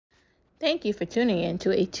Thank you for tuning in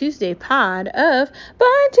to a Tuesday pod of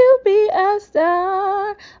Born to Be a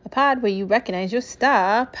Star, a pod where you recognize your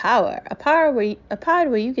star power, a pod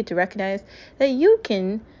where you get to recognize that you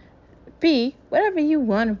can be whatever you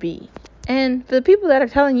want to be. And for the people that are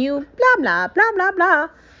telling you blah blah blah blah blah,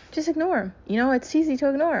 just ignore them. You know, it's easy to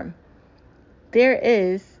ignore them. There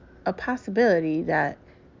is a possibility that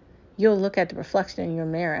you'll look at the reflection in your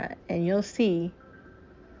mirror and you'll see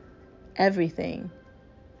everything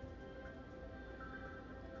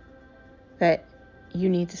that you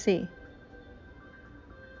need to see.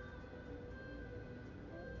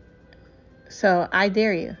 So I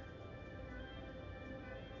dare you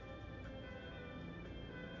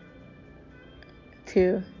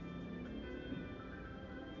to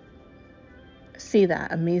see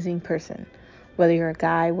that amazing person. Whether you're a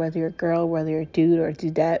guy, whether you're a girl, whether you're a dude or a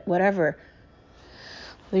dudette, whatever.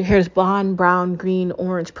 Whether your hair's blonde, brown, green,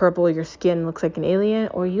 orange, purple, your skin looks like an alien,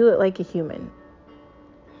 or you look like a human.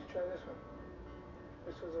 Try this one.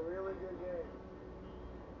 This was a really good game.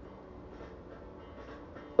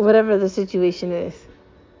 Whatever the situation is.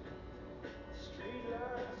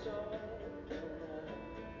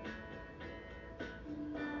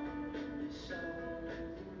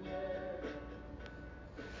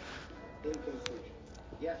 In conclusion,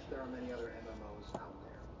 yes, there are many other MMOs out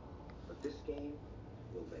there, but this game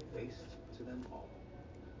will lay waste to them all.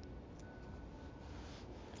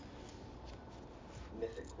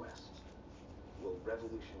 Mythic Quest will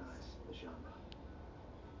revolutionize the genre,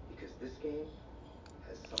 because this game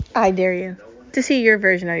has something I dare you to see your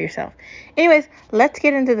version of yourself. Anyways, let's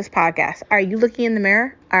get into this podcast. Are you looking in the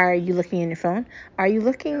mirror? Are you looking in your phone? Are you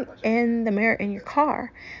looking in the mirror in your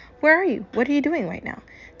car? Where are you? What are you doing right now?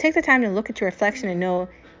 Take the time to look at your reflection and know,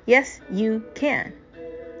 yes, you can.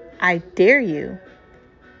 I dare you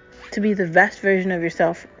to be the best version of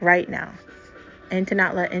yourself right now and to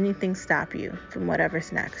not let anything stop you from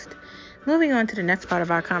whatever's next. Moving on to the next part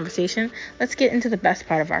of our conversation, let's get into the best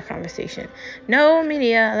part of our conversation. No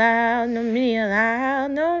media allowed, no media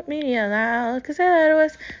allowed, no media allowed, because they lie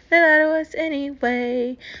to us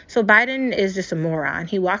anyway. So Biden is just a moron.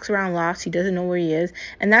 He walks around lost, he doesn't know where he is,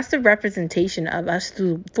 and that's the representation of us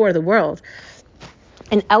for the world.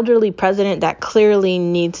 An elderly president that clearly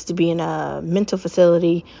needs to be in a mental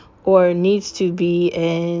facility or needs to be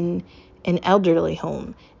in an elderly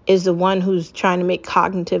home is the one who's trying to make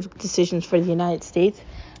cognitive decisions for the United States.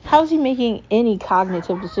 How's he making any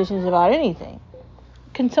cognitive decisions about anything?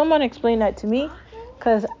 Can someone explain that to me?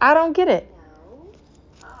 Because I don't get it.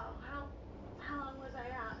 No. Oh, how long was I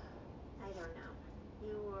out? I don't know.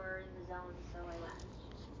 You were in the zone, so I left.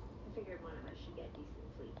 I figured one of us should get decent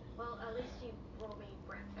sleep. Well, at least you brought me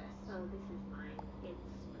breakfast. Oh, this is mine. It's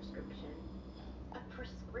prescription. A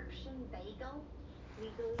prescription bagel?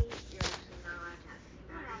 Legally, you're actually not allowed to have it.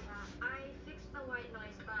 Whatever. I fixed the white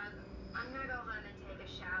noise bug. I'm gonna go home and take a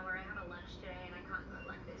shower. I have a lunch today and I can't go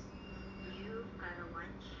like this. You've got a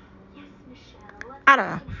lunch? Yes, Michelle. I don't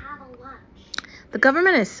know. You can have a lunch. The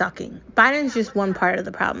government is sucking. Biden's just one part of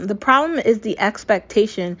the problem. The problem is the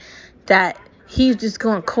expectation that he's just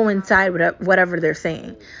going to coincide with whatever they're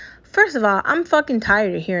saying. First of all, I'm fucking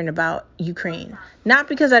tired of hearing about Ukraine. Not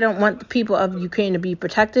because I don't want the people of Ukraine to be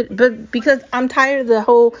protected, but because I'm tired of the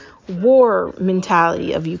whole war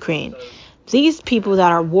mentality of Ukraine. These people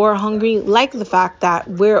that are war hungry like the fact that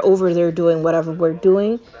we're over there doing whatever we're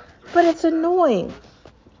doing, but it's annoying.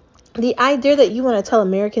 The idea that you want to tell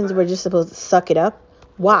Americans we're just supposed to suck it up,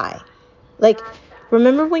 why? Like,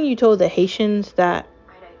 remember when you told the Haitians that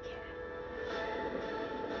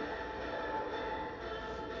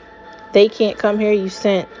they can't come here? You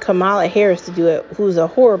sent Kamala Harris to do it, who's a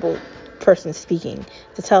horrible person speaking,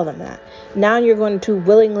 to tell them that. Now you're going to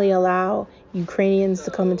willingly allow Ukrainians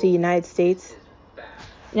to come into the United States.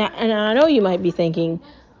 Now, and I know you might be thinking,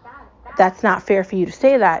 that's not fair for you to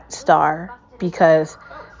say that, Star, because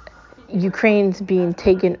Ukraine's being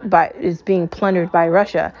is being plundered by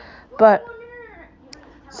Russia. But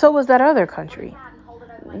so was that other country.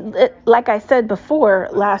 Like I said before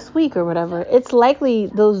last week or whatever, it's likely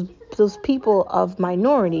those people of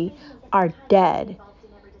minority are dead.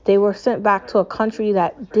 They were sent back to a country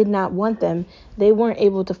that did not want them. They weren't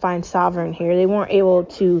able to find sovereign here. They weren't able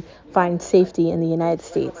to find safety in the United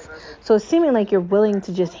States. So it's seeming like you're willing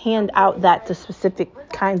to just hand out that to specific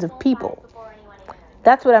kinds of people.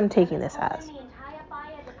 That's what I'm taking this as.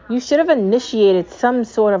 You should have initiated some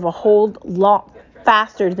sort of a hold lot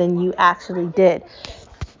faster than you actually did.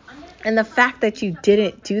 And the fact that you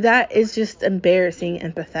didn't do that is just embarrassing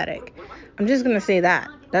and pathetic. I'm just going to say that.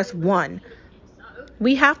 That's one.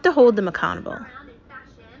 We have to hold them accountable.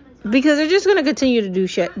 Because they're just going to continue to do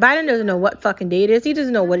shit. Biden doesn't know what fucking day it is. He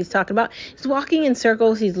doesn't know what he's talking about. He's walking in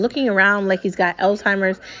circles. He's looking around like he's got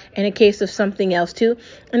Alzheimer's and a case of something else too.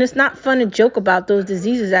 And it's not fun to joke about those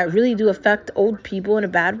diseases that really do affect old people in a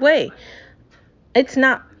bad way. It's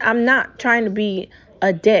not, I'm not trying to be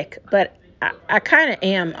a dick, but I kind of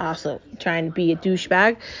am also trying to be a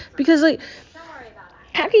douchebag. Because, like,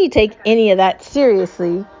 how can you take any of that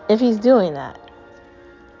seriously if he's doing that?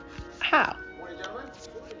 How?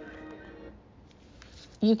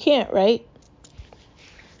 You can't, right?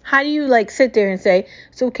 How do you, like, sit there and say,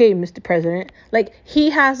 it's okay, Mr. President? Like,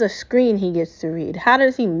 he has a screen he gets to read. How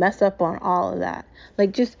does he mess up on all of that?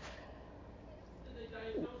 Like, just,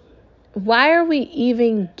 why are we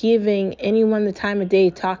even giving anyone the time of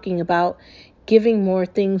day talking about giving more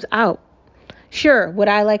things out? Sure, would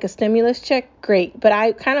I like a stimulus check? Great, but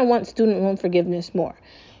I kind of want student loan forgiveness more.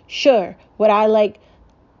 Sure, would I like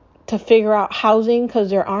to figure out housing because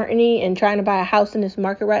there aren't any, and trying to buy a house in this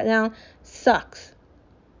market right now sucks.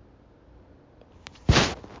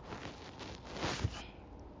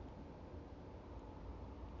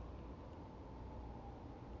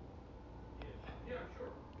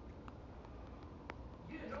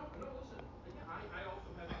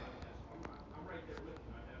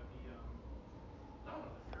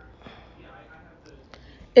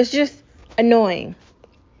 It's just annoying.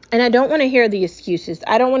 And I don't want to hear the excuses.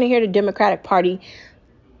 I don't want to hear the Democratic Party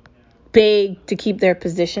beg to keep their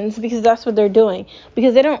positions, because that's what they're doing.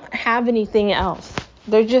 Because they don't have anything else.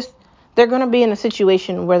 They're going to be in a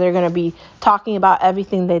situation where they're going to be talking about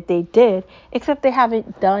everything that they did, except they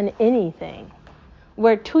haven't done anything.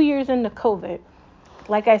 We're 2 years into COVID.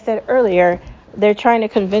 Like I said earlier, they're trying to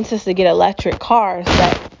convince us to get electric cars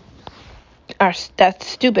that's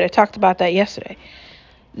stupid. I talked about that yesterday.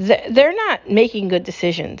 They're not making good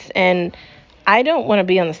decisions, and I don't want to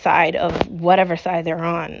be on the side of whatever side they're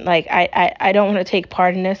on. Like, I don't want to take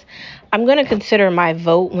part in this. I'm going to consider my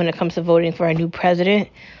vote when it comes to voting for a new president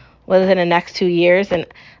within the next 2 years, and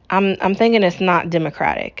I'm thinking it's not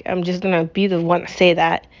democratic. I'm just going to be the one to say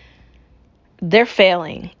that they're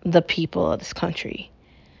failing the people of this country,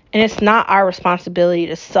 and it's not our responsibility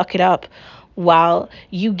to suck it up while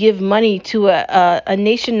you give money to a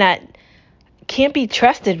nation that can't be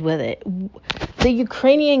trusted with it. The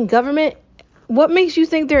Ukrainian government, what makes you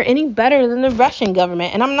think they're any better than the Russian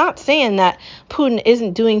government? And I'm not saying that Putin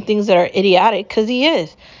isn't doing things that are idiotic, because he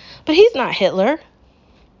is. But he's not Hitler.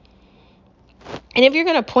 And if you're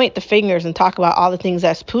going to point the fingers and talk about all the things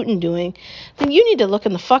that's Putin doing, then you need to look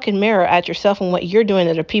in the fucking mirror at yourself and what you're doing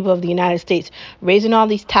to the people of the United States. Raising all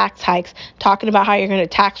these tax hikes, talking about how you're going to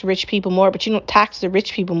tax rich people more, but you don't tax the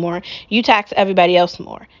rich people more. You tax everybody else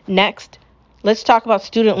more. Next. Let's talk about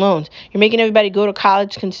student loans. You're making everybody go to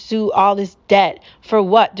college, consume all this debt. For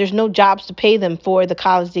what? There's no jobs to pay them for the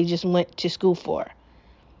college they just went to school for.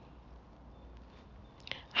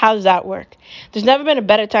 How does that work? There's never been a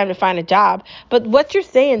better time to find a job, but what you're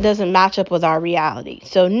saying doesn't match up with our reality.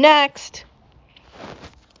 So next,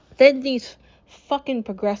 then these fucking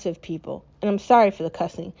progressive people, and I'm sorry for the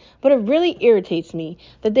cussing, but it really irritates me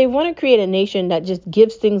that they want to create a nation that just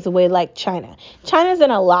gives things away like China. China's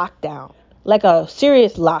in a lockdown. Like a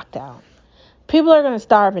serious lockdown. People are going to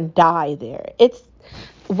starve and die there.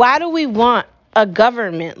 Why do we want a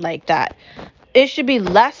government like that? It should be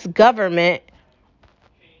less government,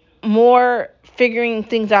 more figuring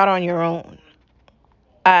things out on your own.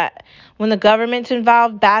 When the government's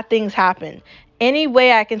involved, bad things happen. Any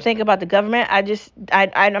way I can think about the government,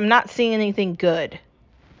 I'm not seeing anything good.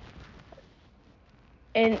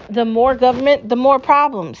 And the more government, the more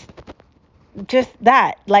problems. Just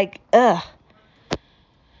that. Like, ugh.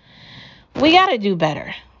 We got to do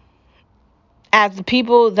better. As the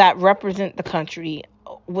people that represent the country,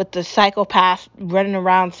 with the psychopaths running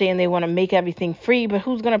around saying they want to make everything free, but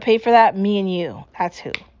who's going to pay for that? Me and you. That's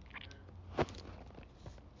who.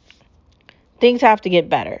 Things have to get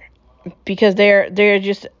better, because they're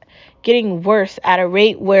just getting worse at a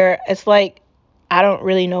rate where it's like, I don't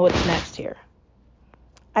really know what's next here.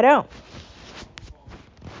 I don't.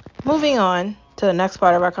 Moving on to the next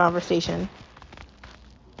part of our conversation.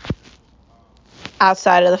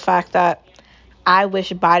 Outside of the fact that I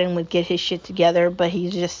wish Biden would get his shit together, but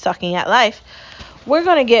he's just sucking at life. We're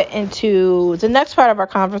going to get into the next part of our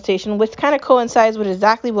conversation, which kind of coincides with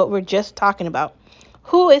exactly what we're just talking about.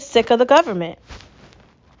 Who is sick of the government?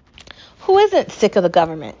 Who isn't sick of the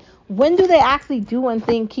government? When do they actually do one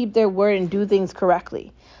thing, keep their word, and do things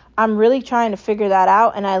correctly? I'm really trying to figure that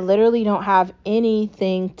out, and I literally don't have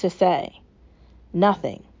anything to say.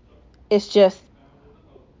 Nothing. It's just,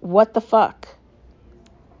 what the fuck?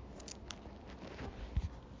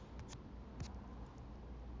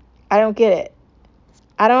 I don't get it.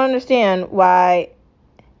 I don't understand why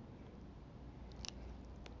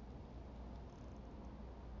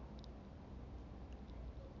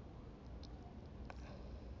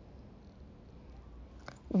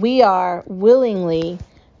we are willingly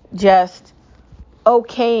just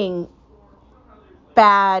okaying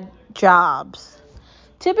bad jobs.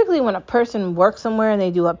 Typically, when a person works somewhere and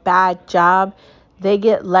they do a bad job, they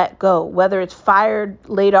get let go. Whether it's fired,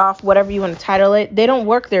 laid off, whatever you want to title it, they don't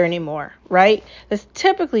work there anymore, right? That's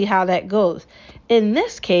typically how that goes. In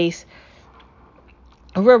this case,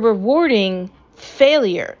 we're rewarding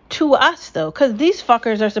failure to us, though, because these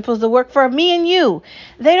fuckers are supposed to work for me and you.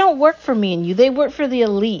 They don't work for me and you. They work for the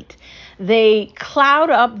elite. They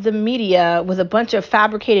cloud up the media with a bunch of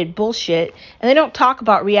fabricated bullshit, and they don't talk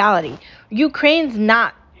about reality. Ukraine's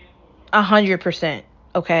not 100%,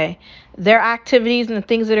 okay? Their activities and the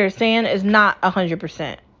things that they're saying is not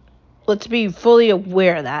 100%. Let's be fully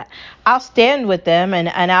aware of that. I'll stand with them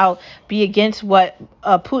and I'll be against what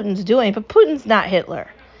Putin's doing, but Putin's not Hitler.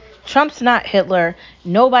 Trump's not Hitler.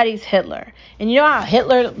 Nobody's Hitler. And you know how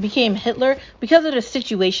Hitler became Hitler? Because of the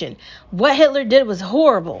situation. What Hitler did was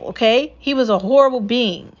horrible, okay? He was a horrible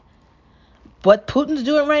being. What Putin's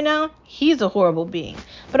doing right now, he's a horrible being.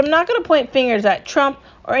 But I'm not going to point fingers at Trump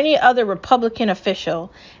or any other Republican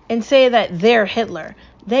official and say that they're Hitler.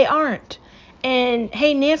 They aren't. And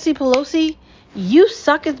hey, Nancy Pelosi, you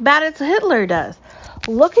suck as bad as Hitler does.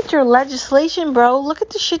 Look at your legislation, bro. Look at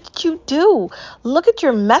the shit that you do. Look at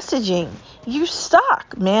your messaging. You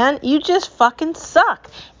suck, man. You just fucking suck.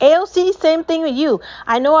 AOC, same thing with you.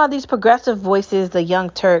 I know all these progressive voices, the Young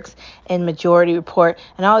Turks and Majority Report,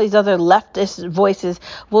 and all these other leftist voices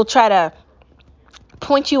will try to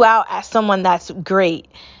point you out as someone that's great.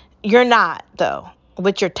 You're not, though.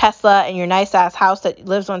 With your Tesla and your nice ass house that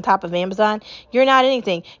lives on top of Amazon, you're not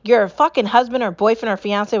anything. Your fucking husband or boyfriend or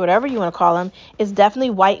fiance, whatever you want to call him, is definitely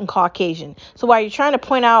white and Caucasian. So while you're trying to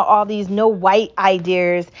point out all these no white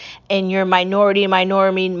ideas and your minority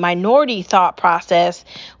thought process,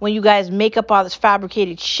 when you guys make up all this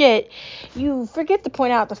fabricated shit, you forget to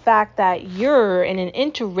point out the fact that you're in an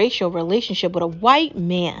interracial relationship with a white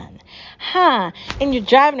man. And you're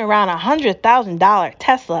driving around $100,000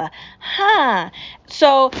 Tesla.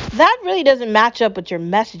 So that really doesn't match up with your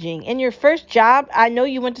messaging. In your first job, I know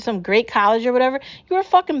you went to some great college or whatever. You were a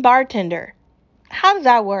fucking bartender. How does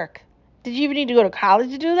that work? Did you even need to go to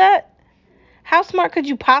college to do that? How smart could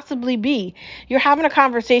you possibly be? You're having a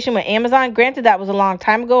conversation with Amazon. Granted, that was a long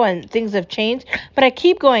time ago and things have changed, but I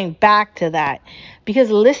keep going back to that because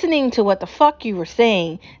listening to what the fuck you were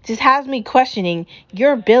saying just has me questioning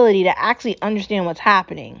your ability to actually understand what's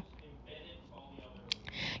happening.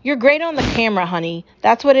 You're great on the camera, honey.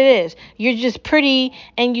 That's what it is. You're just pretty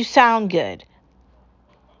and you sound good.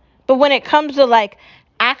 But when it comes to like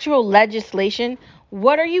actual legislation,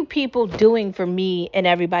 what are you people doing for me and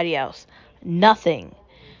everybody else? Nothing.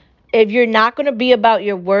 If you're not going to be about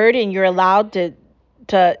your word and you're allowed to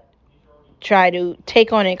try to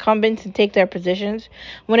take on incumbents and take their positions,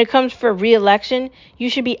 when it comes for re-election, you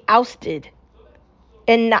should be ousted.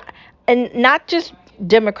 And not just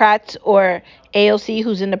Democrats or AOC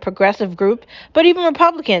who's in the progressive group, but even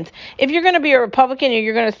Republicans. If you're going to be a Republican and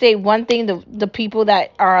you're going to say one thing to the people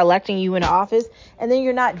that are electing you in office and then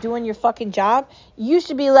you're not doing your fucking job, you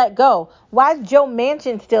should be let go. Why is Joe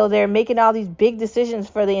Manchin still there making all these big decisions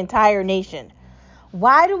for the entire nation?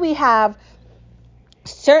 Why do we have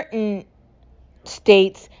certain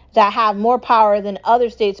states that have more power than other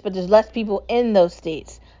states, but there's less people in those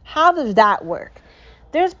states? How does that work?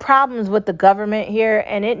 There's problems with the government here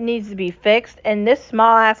and it needs to be fixed, and this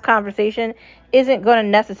small ass conversation isn't going to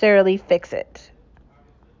necessarily fix it.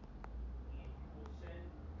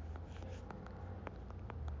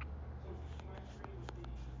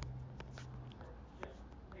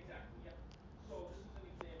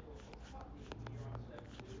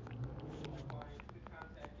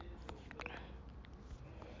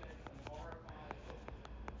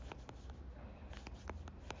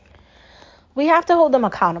 We have to hold them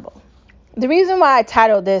accountable. The reason why I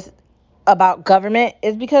titled this about government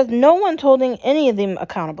is because no one's holding any of them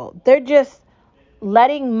accountable. They're just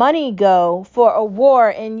letting money go for a war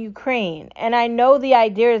in Ukraine. And I know the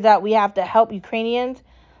idea is that we have to help Ukrainians,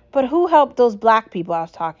 but who helped those black people I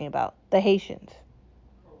was talking about? The Haitians.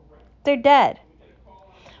 They're dead.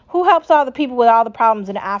 Who helps all the people with all the problems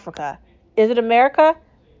in Africa? Is it America?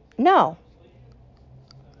 No.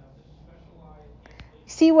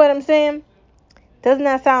 See what I'm saying? Doesn't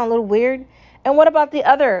that sound a little weird? And what about the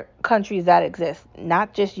other countries that exist?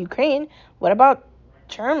 Not just Ukraine. What about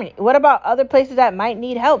Germany? What about other places that might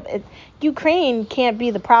need help? Ukraine can't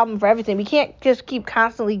be the problem for everything. We can't just keep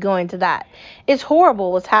constantly going to that. It's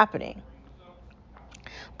horrible what's happening.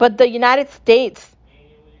 But the United States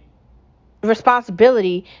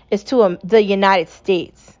responsibility is to the United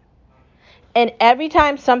States. And every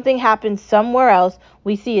time something happens somewhere else,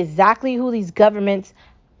 we see exactly who these governments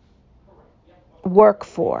work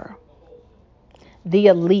for. The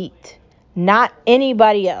elite, not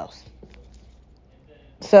anybody else.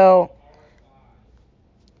 So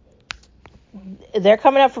they're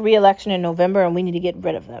coming up for re-election in November, and we need to get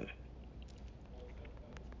rid of them.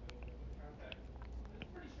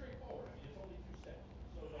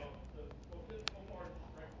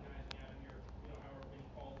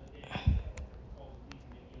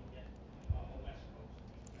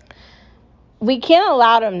 We can't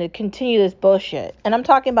allow them to continue this bullshit. And I'm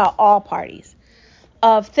talking about all parties.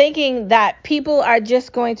 Of thinking that people are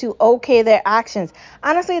just going to okay their actions.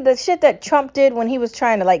 Honestly, the shit that Trump did when he was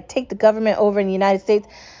trying to like take the government over in the United States,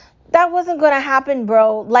 that wasn't going to happen,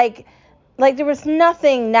 bro. Like there was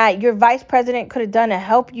nothing that your vice president could have done to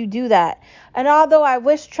help you do that. And although I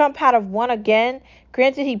wish Trump had have won again,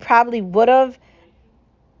 granted he probably would have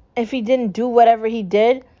if he didn't do whatever he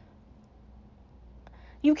did.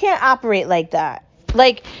 You can't operate like that.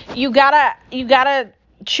 Like you gotta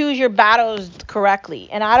choose your battles correctly,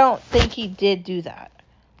 and I don't think he did do that.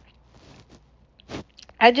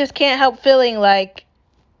 I just can't help feeling like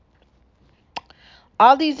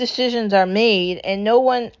all these decisions are made and no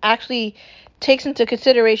one actually takes into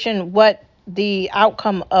consideration what the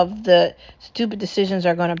outcome of the stupid decisions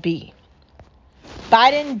are going to be.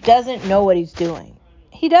 Biden doesn't know what he's doing.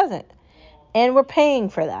 He doesn't. And we're paying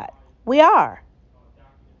for that. We are.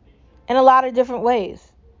 In a lot of different ways.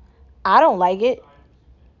 I don't like it.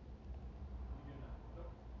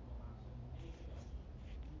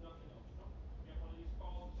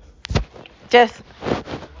 Just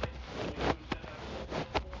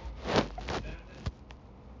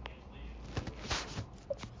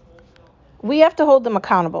we have to hold them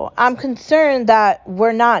accountable. I'm concerned that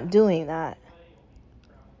we're not doing that.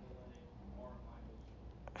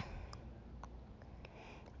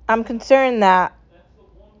 I'm concerned that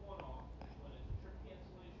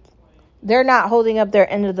they're not holding up their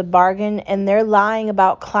end of the bargain and they're lying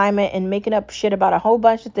about climate and making up shit about a whole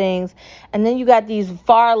bunch of things. And then you got these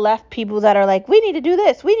far left people that are like, we need to do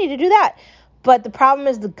this, we need to do that. But the problem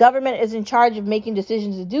is the government is in charge of making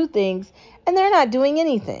decisions to do things and they're not doing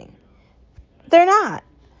anything. They're not.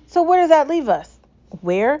 So where does that leave us?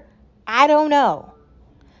 Where? I don't know.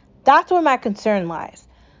 That's where my concern lies.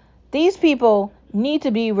 These people need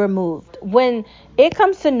to be removed. When it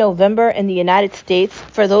comes to November in the United States,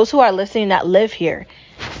 for those who are listening that live here,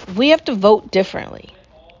 we have to vote differently.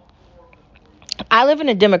 I live in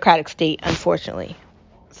a Democratic state, unfortunately.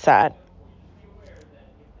 Sad.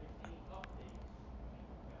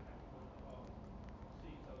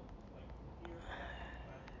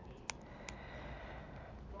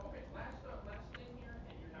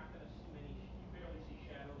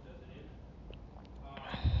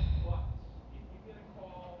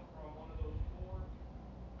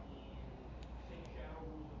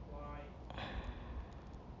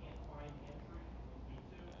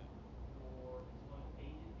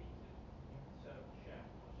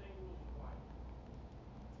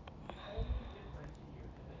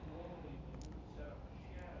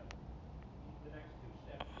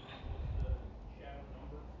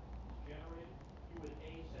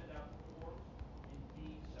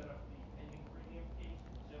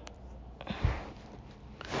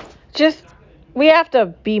 Just, we have to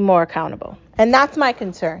be more accountable. And that's my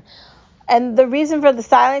concern. And the reason for the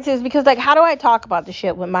silence is because, like, how do I talk about the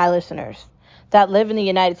shit with my listeners that live in the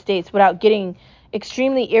United States without getting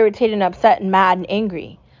extremely irritated and upset and mad and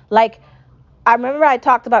angry? Like, I remember I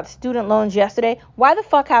talked about student loans yesterday. Why the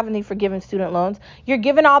fuck haven't they forgiven student loans? You're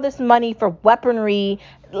giving all this money for weaponry,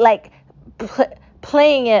 like,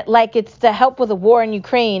 playing it like it's to help with the war in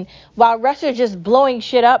Ukraine while Russia's just blowing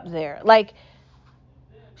shit up there. Like,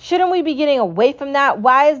 shouldn't we be getting away from that?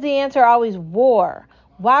 Why is the answer always war?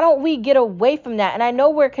 Why don't we get away from that? And I know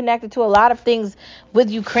we're connected to a lot of things with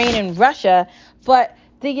Ukraine and Russia, but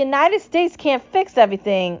the United States can't fix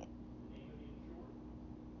everything.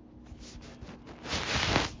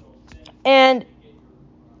 And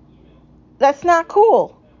that's not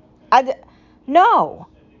cool. No.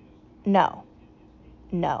 No.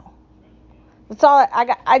 No. That's all I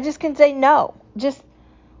got. I just can say no. Just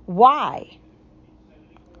why?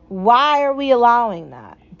 Why are we allowing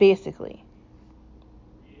that, basically?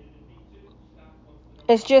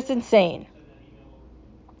 It's just insane.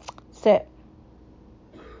 Sit.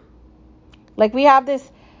 Like we have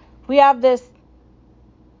this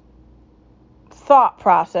thought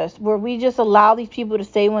process where we just allow these people to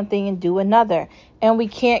say one thing and do another, and we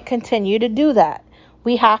can't continue to do that.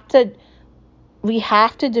 We have to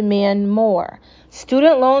demand more.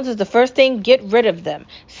 Student loans is the first thing, get rid of them.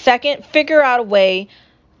 Second, figure out a way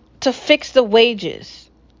to fix the wages,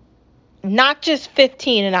 not just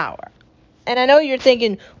 15 an hour. And I know you're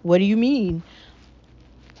thinking, what do you mean?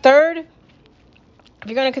 Third, if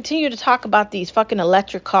you're going to continue to talk about these fucking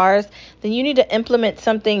electric cars, then you need to implement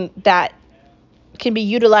something that can be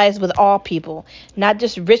utilized with all people, not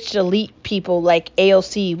just rich elite people like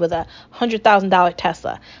AOC with a $100,000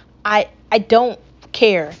 Tesla. I don't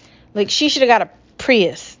care. Like, she should have got a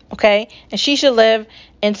Prius, okay? And she should live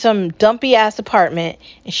in some dumpy ass apartment,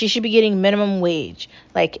 and she should be getting minimum wage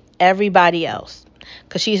like everybody else.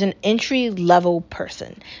 Because she's an entry-level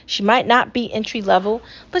person. She might not be entry-level,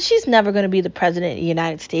 but she's never going to be the president of the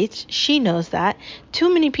United States. She knows that.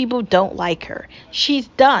 Too many people don't like her. She's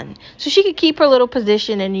done. So she could keep her little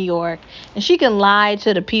position in New York, and she can lie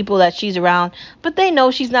to the people that she's around, but they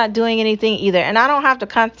know she's not doing anything either. And I don't have to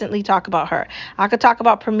constantly talk about her. I could talk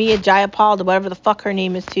about Pramila Jayapal, whatever the fuck her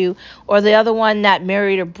name is too, or the other one that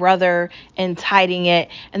married her brother and's hiding it.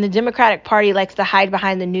 And the Democratic Party likes to hide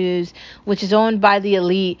behind the news, which is owned by the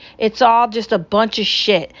elite. It's all just a bunch of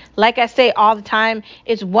shit. Like I say all the time,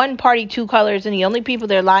 it's one party, two colors, and the only people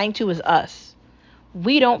they're lying to is us.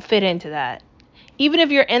 We don't fit into that. Even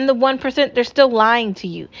if you're in the 1%, they're still lying to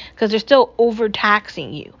you because they're still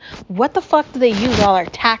overtaxing you. What the fuck do they use all our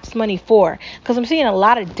tax money for? Because I'm seeing a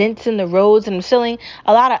lot of dents in the roads, and I'm seeing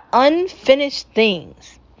a lot of unfinished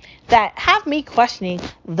things that have me questioning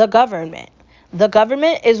the government. The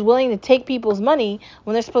government is willing to take people's money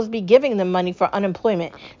when they're supposed to be giving them money for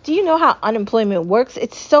unemployment. Do you know how unemployment works?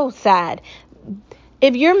 It's so sad.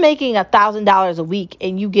 If you're making $1,000 a week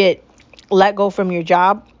and you get let go from your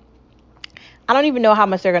job, I don't even know how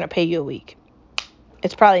much they're going to pay you a week.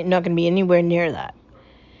 It's probably not going to be anywhere near that.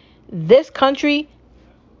 This country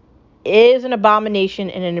is an abomination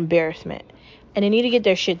and an embarrassment. And they need to get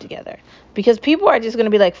their shit together. Because people are just going to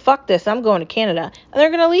be like, fuck this, I'm going to Canada. And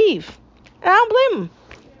they're going to leave. And I don't blame them.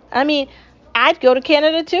 I mean, I'd go to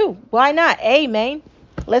Canada too. Why not? Hey, man,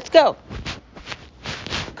 let's go.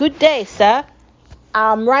 Good day, sir.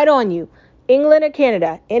 I'm right on you. England or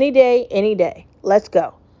Canada, any day, any day. Let's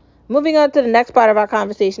go. Moving on to the next part of our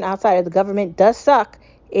conversation outside of the government does suck.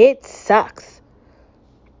 It sucks.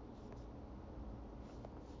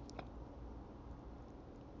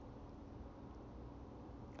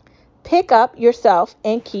 Pick up yourself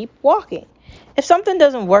and keep walking. If something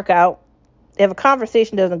doesn't work out, if a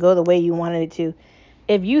conversation doesn't go the way you wanted it to,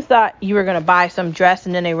 if you thought you were going to buy some dress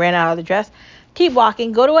and then they ran out of the dress, keep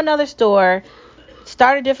walking, go to another store,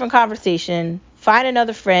 start a different conversation, find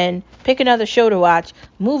another friend, pick another show to watch,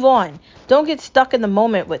 move on. Don't get stuck in the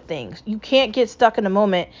moment with things. You can't get stuck in the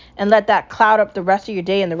moment and let that cloud up the rest of your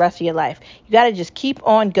day and the rest of your life. You got to just keep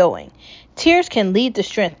on going. Tears can lead to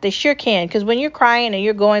strength. They sure can, because when you're crying and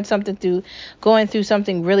you're going through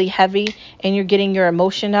something really heavy and you're getting your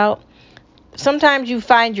emotion out, sometimes you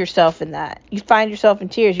find yourself in that. You find yourself in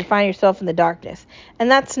tears. You find yourself in the darkness. And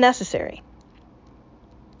that's necessary.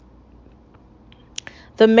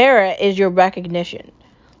 The mirror is your recognition.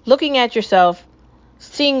 Looking at yourself,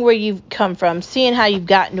 seeing where you've come from, seeing how you've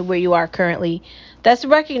gotten to where you are currently, that's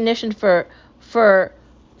recognition for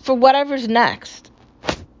whatever's next.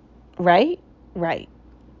 Right? Right.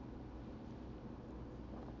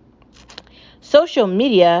 Social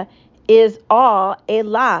media is all a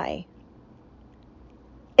lie.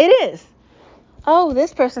 It is. Oh,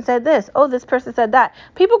 this person said this. Oh, this person said that.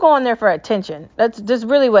 People go on there for attention. That's just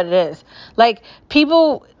really what it is. Like,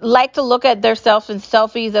 people like to look at themselves in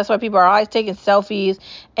selfies. That's why people are always taking selfies,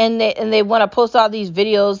 and they want to post all these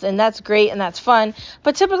videos, and that's great and that's fun.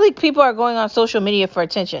 But typically, people are going on social media for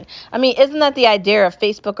attention. I mean, isn't that the idea of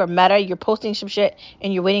Facebook or Meta? You're posting some shit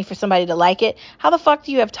and you're waiting for somebody to like it. How the fuck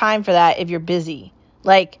do you have time for that if you're busy?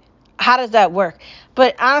 Like, how does that work?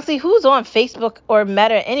 But honestly, who's on Facebook or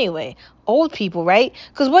Meta anyway? Old people, right?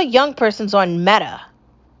 Because what young person's on Meta?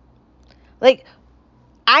 Like,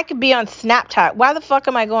 I could be on Snapchat. Why the fuck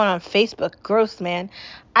am I going on Facebook? Gross, man.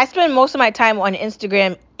 I spend most of my time on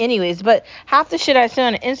Instagram anyways, but half the shit I see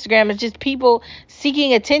on Instagram is just people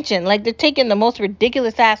seeking attention. Like, they're taking the most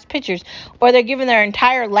ridiculous ass pictures, or they're giving their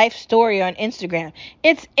entire life story on Instagram.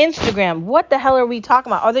 It's Instagram. What the hell are we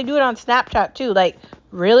talking about? Or they do it on Snapchat too. Like,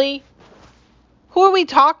 really? Who are we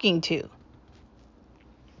talking to?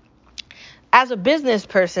 As a business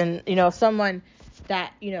person, someone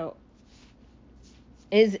that,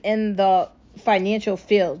 is in the financial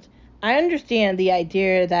field, I understand the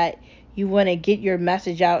idea that You want to get your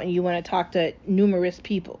message out and you want to talk to numerous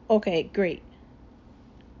people. Okay, great.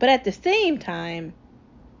 But at the same time,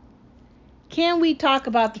 can we talk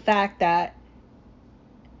about the fact that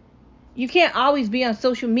you can't always be on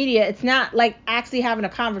social media? It's not like actually having a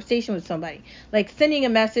conversation with somebody. Like sending a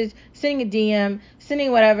message, sending a DM,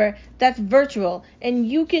 sending whatever, that's virtual. And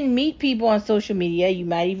you can meet people on social media. You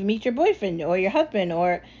might even meet your boyfriend or your husband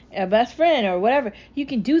or a best friend or whatever. You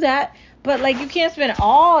can do that. But like you can't spend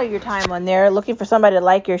all your time on there looking for somebody to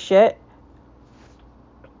like your shit.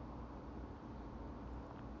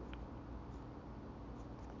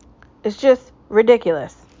 It's just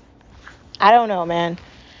ridiculous. I don't know, man.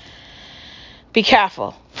 Be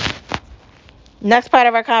careful. Next part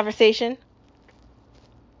of our conversation.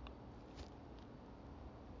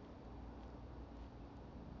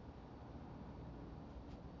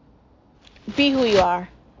 Be who you are.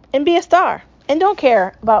 And be a star. And don't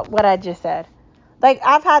care about what I just said. Like,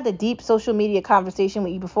 I've had the deep social media conversation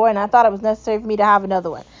with you before, and I thought it was necessary for me to have another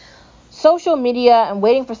one. Social media and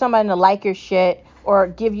waiting for somebody to like your shit or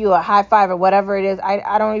give you a high five or whatever it is.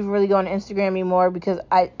 I don't even really go on Instagram anymore because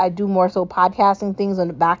I do more so podcasting things on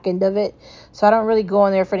the back end of it. So I don't really go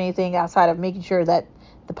on there for anything outside of making sure that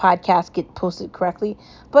the podcast get posted correctly.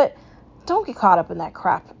 But don't get caught up in that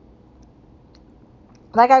crap.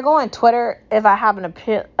 Like, I go on Twitter if I have an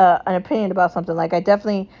opinion about something. Like, I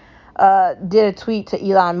definitely did a tweet to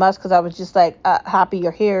Elon Musk because I was just like, happy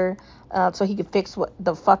you're here, so he could fix what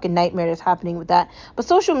the fucking nightmare that's happening with that. But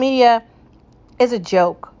social media is a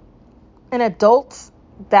joke. And adults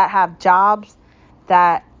that have jobs,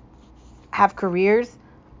 that have careers,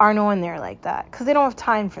 aren't on there like that because they don't have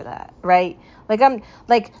time for that, right? Like, I'm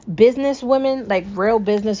like business women, like real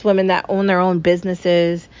business women that own their own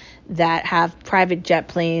businesses, that have private jet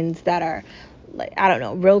planes, that are like, I don't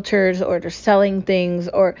know, realtors, or they're selling things,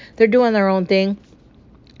 or they're doing their own thing.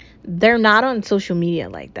 They're not on social media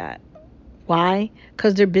like that. Why?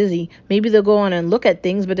 Because they're busy. Maybe they'll go on and look at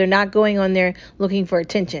things, but they're not going on there looking for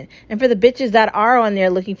attention. And for the bitches that are on there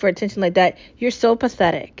looking for attention like that, you're so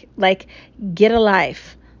pathetic. Like, get a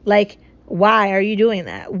life. Like, why are you doing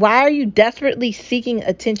that? Why are you desperately seeking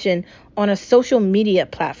attention on a social media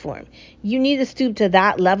platform? You need to stoop to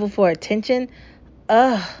that level for attention?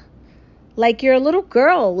 Ugh. Like, you're a little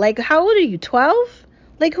girl. Like, how old are you, 12?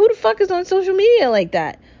 Like, who the fuck is on social media like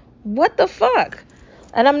that? What the fuck?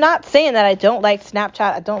 And I'm not saying that I don't like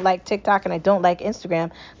Snapchat, I don't like TikTok, and I don't like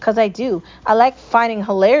Instagram, because I do. I like finding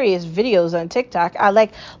hilarious videos on TikTok. I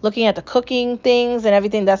like looking at the cooking things and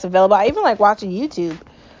everything that's available. I even like watching YouTube.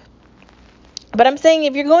 But I'm saying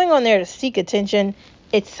if you're going on there to seek attention,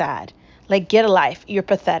 it's sad. Like, get a life. You're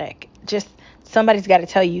pathetic. Just somebody's got to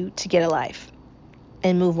tell you to get a life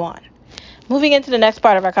and move on. Moving into the next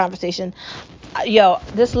part of our conversation. Yo,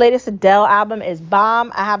 this latest Adele album is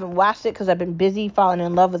bomb. I haven't watched it because I've been busy falling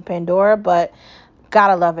in love with Pandora, but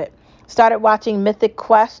gotta love it. Started watching Mythic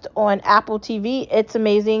Quest on Apple TV. It's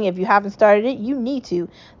amazing. If you haven't started it, you need to.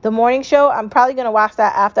 The morning show, I'm probably going to watch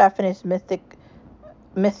that after I finish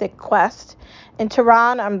Mythic Quest. In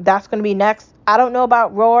Tehran, that's going to be next. I don't know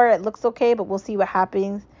about Roar. It looks okay, but we'll see what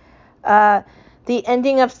happens. The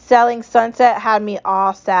ending of Selling Sunset had me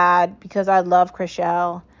all sad because I love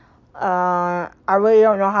Chrishell. I really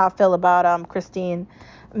don't know how I feel about Christine.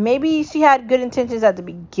 Maybe she had good intentions at the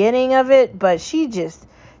beginning of it, but she's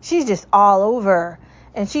just all over,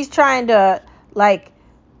 and she's trying to like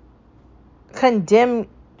condemn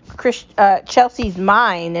Chelsea's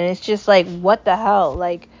mind, and it's just like, what the hell?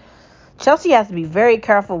 Like, Chelsea has to be very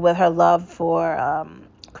careful with her love for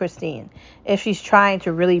Christine if she's trying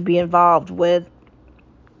to really be involved with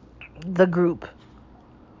the group.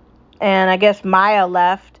 And I guess Maya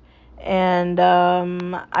left, and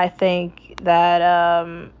I think that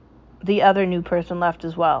the other new person left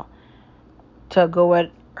as well to go with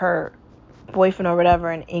her boyfriend or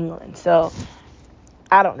whatever in England. So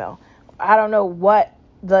I don't know. I don't know what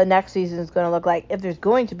the next season is going to look like, if there's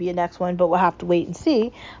going to be a next one, but we'll have to wait and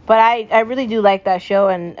see. But I really do like that show,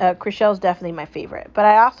 and Chrishell's definitely my favorite. But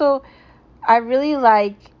I really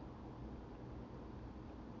like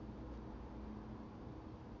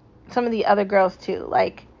some of the other girls too.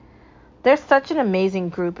 Like, they're such an amazing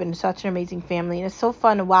group and such an amazing family, and it's so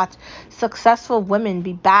fun to watch successful women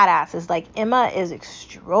be badasses. Like, Emma is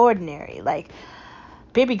extraordinary. Like,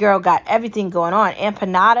 baby girl got everything going on.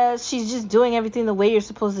 Empanadas, she's just doing everything the way you're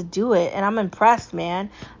supposed to do it, and I'm impressed,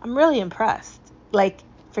 man. I'm really impressed, like,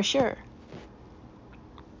 for sure.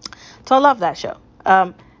 So I love that show.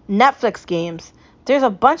 Netflix games. There's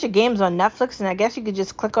a bunch of games on Netflix, and I guess you could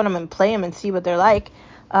just click on them and play them and see what they're like.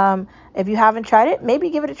 If you haven't tried it,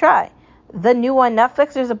 maybe give it a try. The new on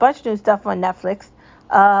Netflix, there's a bunch of new stuff on Netflix.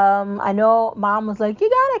 I know Mom was like, you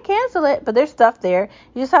gotta cancel it, but there's stuff there.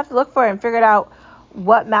 You just have to look for it and figure it out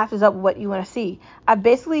what matches up with what you want to see. I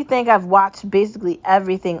basically think I've watched basically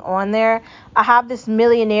everything on there. I have this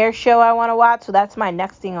millionaire show I want to watch, so that's my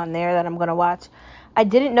next thing on there that I'm going to watch. I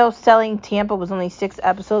didn't know Selling Tampa was only 6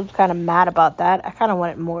 episodes. Kind of mad about that. I kind of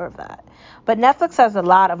wanted more of that. But Netflix has a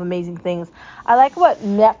lot of amazing things. I like what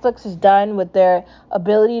Netflix has done with their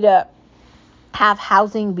ability to have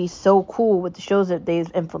housing be so cool with the shows that they've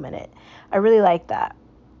implemented. I really like that.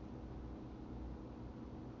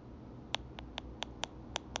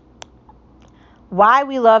 Why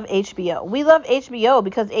we love HBO. We love HBO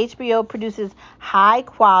because HBO produces high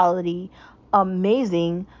quality,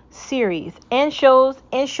 amazing series and shows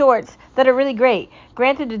and shorts that are really great.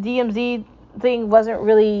 Granted, the DMZ thing wasn't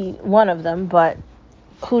really one of them, but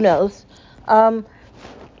who knows.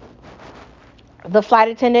 The Flight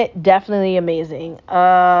Attendant, definitely amazing.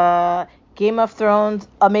 Game of Thrones,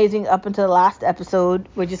 amazing up until the last episode.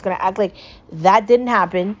 We're just going to act like that didn't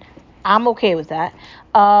happen. I'm okay with that.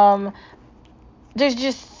 There's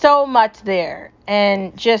just so much there,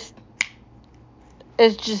 and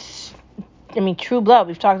True Blood,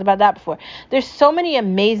 we've talked about that before. There's so many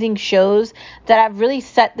amazing shows that have really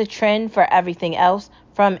set the trend for everything else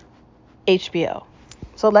from HBO.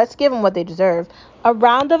 So let's give them what they deserve. A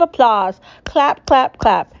round of applause. Clap, clap,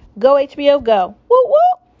 clap. Go HBO, go. Woo,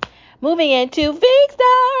 woo. Moving into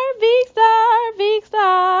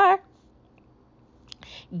Vigstar.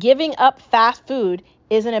 Giving up fast food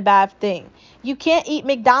isn't a bad thing. You can't eat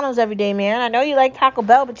McDonald's every day, man. I know you like Taco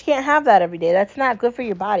Bell, but you can't have that every day. That's not good for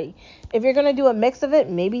your body. If you're going to do a mix of it,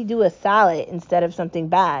 maybe do a salad instead of something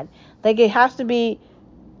bad. Like, it has to be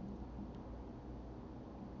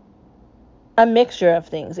a mixture of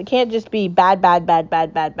things. It can't just be bad. Like,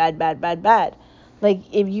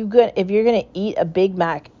 if you're going to eat a Big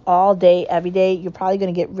Mac all day, every day, you're probably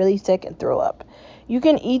going to get really sick and throw up. You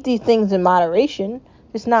can eat these things in moderation.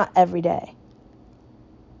 It's not every day.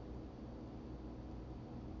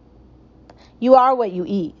 You are what you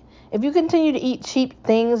eat. If you continue to eat cheap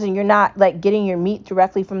things and you're not like getting your meat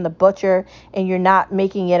directly from the butcher and you're not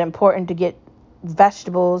making it important to get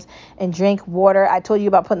vegetables and drink water. I told you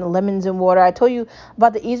about putting the lemons in water. I told you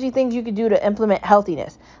about the easy things you could do to implement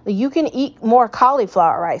healthiness. Like, you can eat more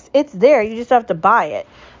cauliflower rice. It's there. You just have to buy it.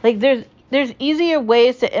 Like, there's easier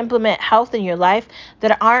ways to implement health in your life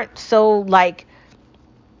that aren't so like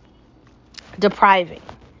depriving.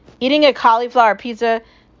 Eating a cauliflower pizza,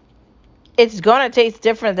 it's going to taste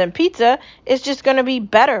different than pizza. It's just going to be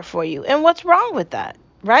better for you. And what's wrong with that,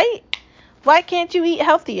 right? Why can't you eat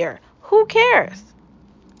healthier? Who cares?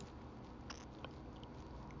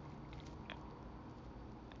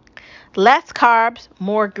 Less carbs,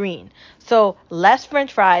 more green. So less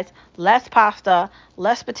French fries, less pasta,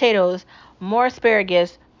 less potatoes, more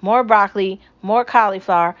asparagus, more broccoli, more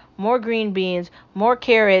cauliflower, more green beans, more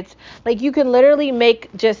carrots. Like, you can literally make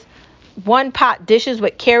just one pot dishes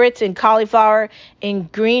with carrots and cauliflower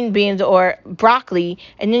and green beans or broccoli,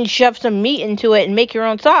 and then shove some meat into it and make your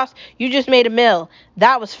own sauce. You just made a meal.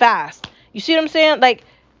 That was fast. You see what I'm saying? Like,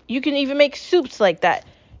 you can even make soups like that.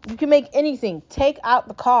 You can make anything. Take out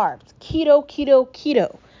the carbs.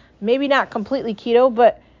 Keto. Maybe not completely keto,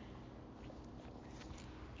 but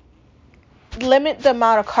limit the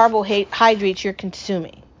amount of carbohydrates you're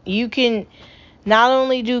consuming. You can not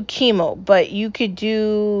only do chemo, but you could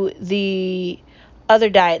do the other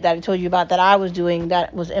diet that I told you about that I was doing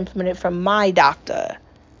that was implemented from my doctor.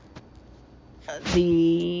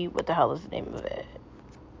 What the hell is the name of it?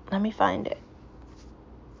 Let me find it.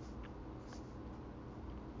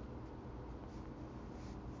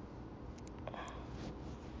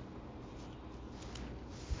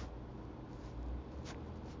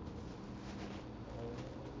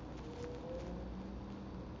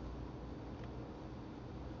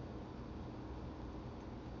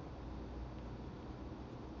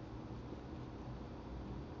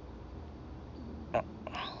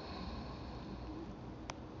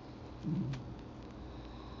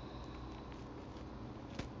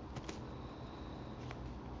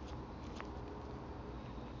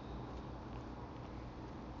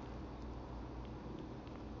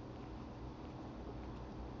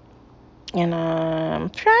 And I'm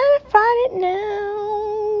trying to find it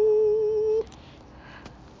now.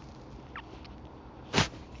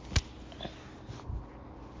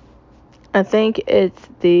 I think it's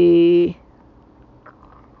the...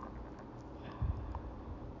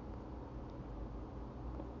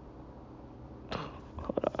 Hold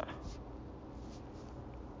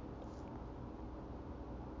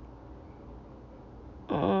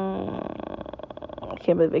on. I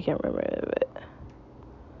can't believe I can't remember it.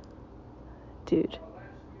 Dude.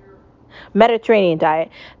 Mediterranean diet.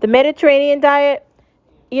 The Mediterranean diet,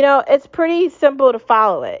 it's pretty simple to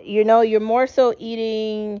follow it. You're more so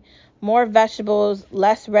eating more vegetables,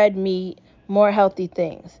 less red meat, more healthy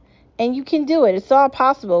things. And you can do it. It's all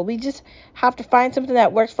possible. We just have to find something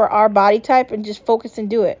that works for our body type and just focus and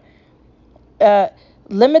do it.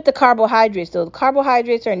 Limit the carbohydrates, though. The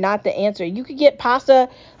carbohydrates are not the answer. You could get pasta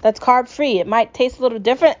that's carb free. It might taste a little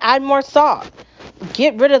different. Add more salt.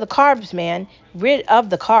 Get rid of the carbs, man. Rid of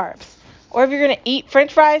the carbs. Or if you're going to eat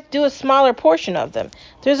French fries, do a smaller portion of them.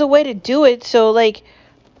 There's a way to do it so,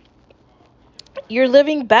 you're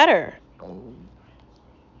living better.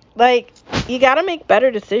 You got to make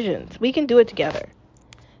better decisions. We can do it together.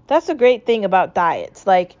 That's the great thing about diets.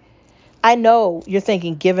 I know you're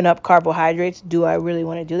thinking, giving up carbohydrates, do I really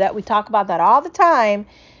want to do that? We talk about that all the time.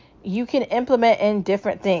 You can implement in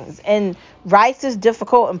different things. And rice is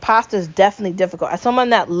difficult and pasta is definitely difficult. As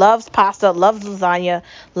someone that loves pasta, loves lasagna,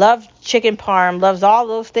 loves chicken parm, loves all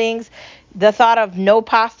those things, the thought of no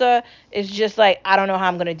pasta is just I don't know how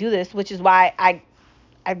I'm going to do this, which is why I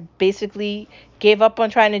basically gave up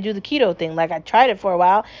on trying to do the keto thing. I tried it for a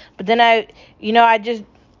while, but then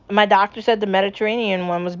my doctor said the Mediterranean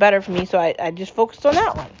one was better for me, so I just focused on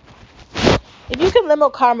that one. If you can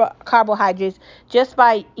limit carbohydrates just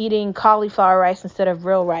by eating cauliflower rice instead of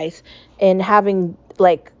real rice and having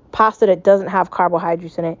pasta that doesn't have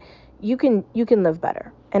carbohydrates in it, you can live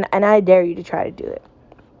better. And I dare you to try to do it.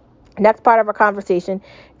 Next part of our conversation,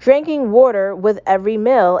 drinking water with every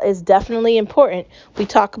meal is definitely important. We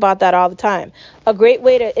talk about that all the time. A great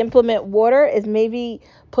way to implement water is maybe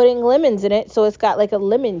putting lemons in it so it's got a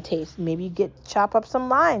lemon taste. Maybe you chop up some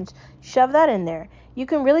limes, shove that in there. You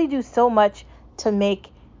can really do so much to make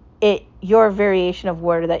it your variation of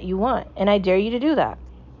water that you want. And I dare you to do that.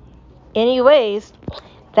 Anyways,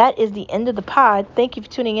 that is the end of the pod. Thank you for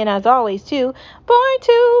tuning in as always to Born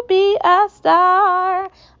to Be a Star.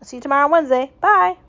 I'll see you tomorrow on Wednesday. Bye.